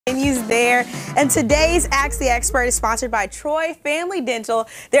continues there. And today's Ask the Expert is sponsored by Troy Family Dental.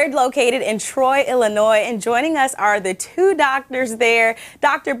 They're located in Troy, Illinois. And joining us are the two doctors there,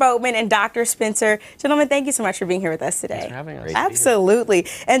 Dr. Boatman and Dr. Spencer. Gentlemen, thank you so much for being here with us today. Thanks for having us. Absolutely.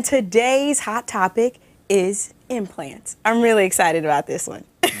 And today's hot topic is implants. I'm really excited about this one.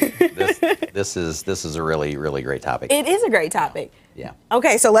 This is a really great topic. It is a great topic. Yeah.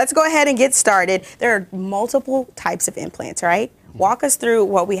 Okay, so let's go ahead and get started. There are multiple types of implants, right? Walk us through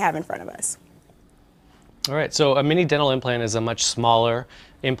what we have in front of us. All right, so a mini dental implant is a much smaller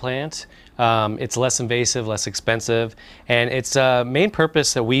implant. It's less invasive, less expensive, and its main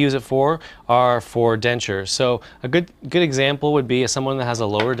purpose that we use it for are for dentures. So a good example would be someone that has a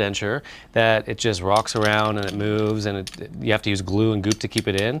lower denture that it just rocks around and it moves, and you have to use glue and goop to keep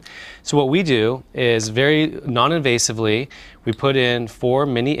it in. So what we do is very non-invasively, we put in 4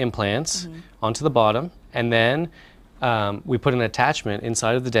 mini implants onto the bottom, and then we put an attachment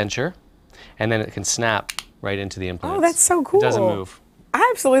inside of the denture, and then it can snap right into the implants. Oh, that's so cool. It doesn't move. I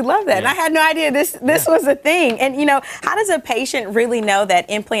absolutely love that. Yeah. And I had no idea this was a thing. And, you know, how does a patient really know that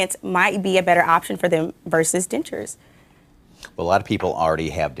implants might be a better option for them versus dentures? Well, a lot of people already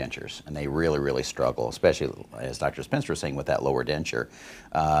have dentures, and they really struggle, especially, as Dr. Spencer was saying, with that lower denture.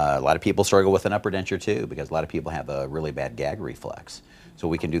 A lot of people struggle with an upper denture, too, because a lot of people have a really bad gag reflex. So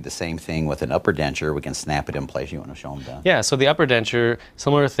we can do the same thing with an upper denture. We can snap it in place. You want to show them that? Yeah, so the upper denture,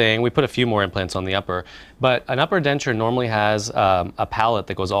 similar thing. We put a few more implants on the upper, but an upper denture normally has a palate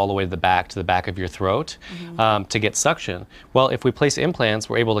that goes all the way to the back of your throat to get suction. Well, if we place implants,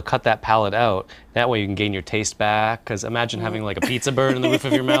 we're able to cut that palate out. That way you can gain your taste back, because imagine having like a pizza bird in the roof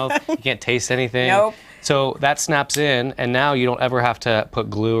of your mouth. You can't taste anything. Nope. So that snaps in, and now you don't ever have to put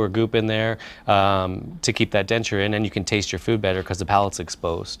glue or goop in there to keep that denture in, and you can taste your food better because the palate's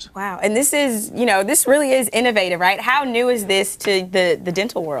exposed. Wow, and this is, you know, this really is innovative, right? How new is this to the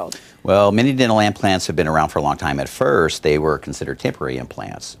dental world? Well, mini dental implants have been around for a long time. At first, they were considered temporary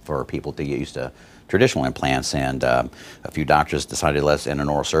implants for people to get used to traditional implants, and a few doctors decided, and an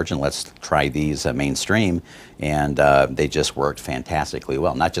oral surgeon, let's try these mainstream, and they just worked fantastically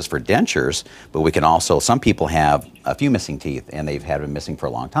well. Not just for dentures, but we can also, some people have a few missing teeth, and they've had them missing for a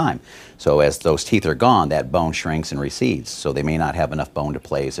long time. So as those teeth are gone, that bone shrinks and recedes, so they may not have enough bone to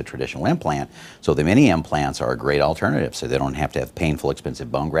place a traditional implant. So the mini implants are a great alternative, so they don't have to have painful,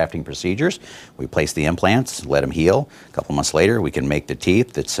 expensive bone grafting procedures. We place the implants, let them heal. A couple months later, we can make the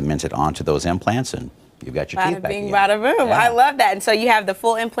teeth that's cemented onto those implants, and you've got your teeth back again. Bada boom. Yeah. I love that. And so you have the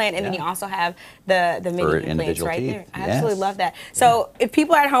full implant, and then you also have the mini implants right teeth. there. I absolutely love that. So if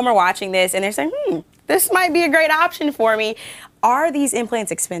people at home are watching this and they're saying, this might be a great option for me, are these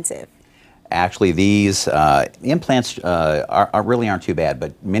implants expensive? Actually, these implants really aren't too bad,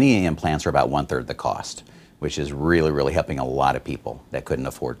 but mini implants are about 1/3 the cost, which is really helping a lot of people that couldn't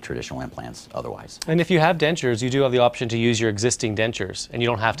afford traditional implants otherwise. And if you have dentures, you do have the option to use your existing dentures, and you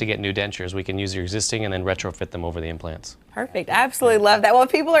don't have to get new dentures. We can use your existing and then retrofit them over the implants. Perfect. I absolutely love that. Well,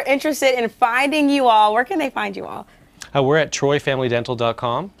 if people are interested in finding you all, where can they find you all? We're at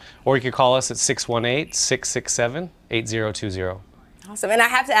troyfamilydental.com, or you can call us at 618-667-8020. Awesome. And I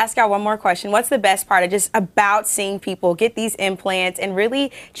have to ask y'all one more question. What's the best part of just about seeing people get these implants and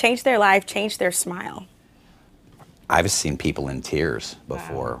really change their life, change their smile? I've seen people in tears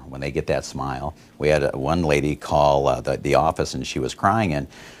before when they get that smile. We had one lady call the office, and she was crying, and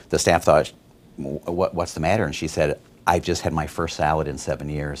the staff thought, what's the matter? And she said, I've just had my first salad in 7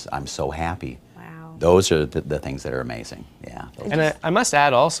 years. I'm so happy. Those are the things that are amazing. Yeah. And I must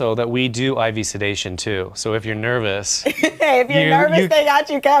add also that we do IV sedation too. So if you're nervous, hey, if you're nervous, they got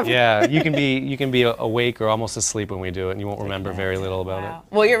you covered. Yeah, you can be awake or almost asleep when we do it, and you won't remember very little about it.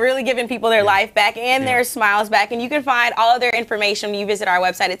 Well, you're really giving people their life back and their smiles back, and you can find all of their information when you visit our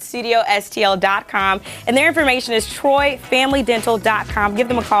website at studiostl.com, and their information is troyfamilydental.com. Give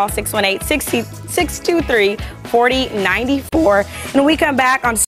them a call, 618-623-4094. And when we come back on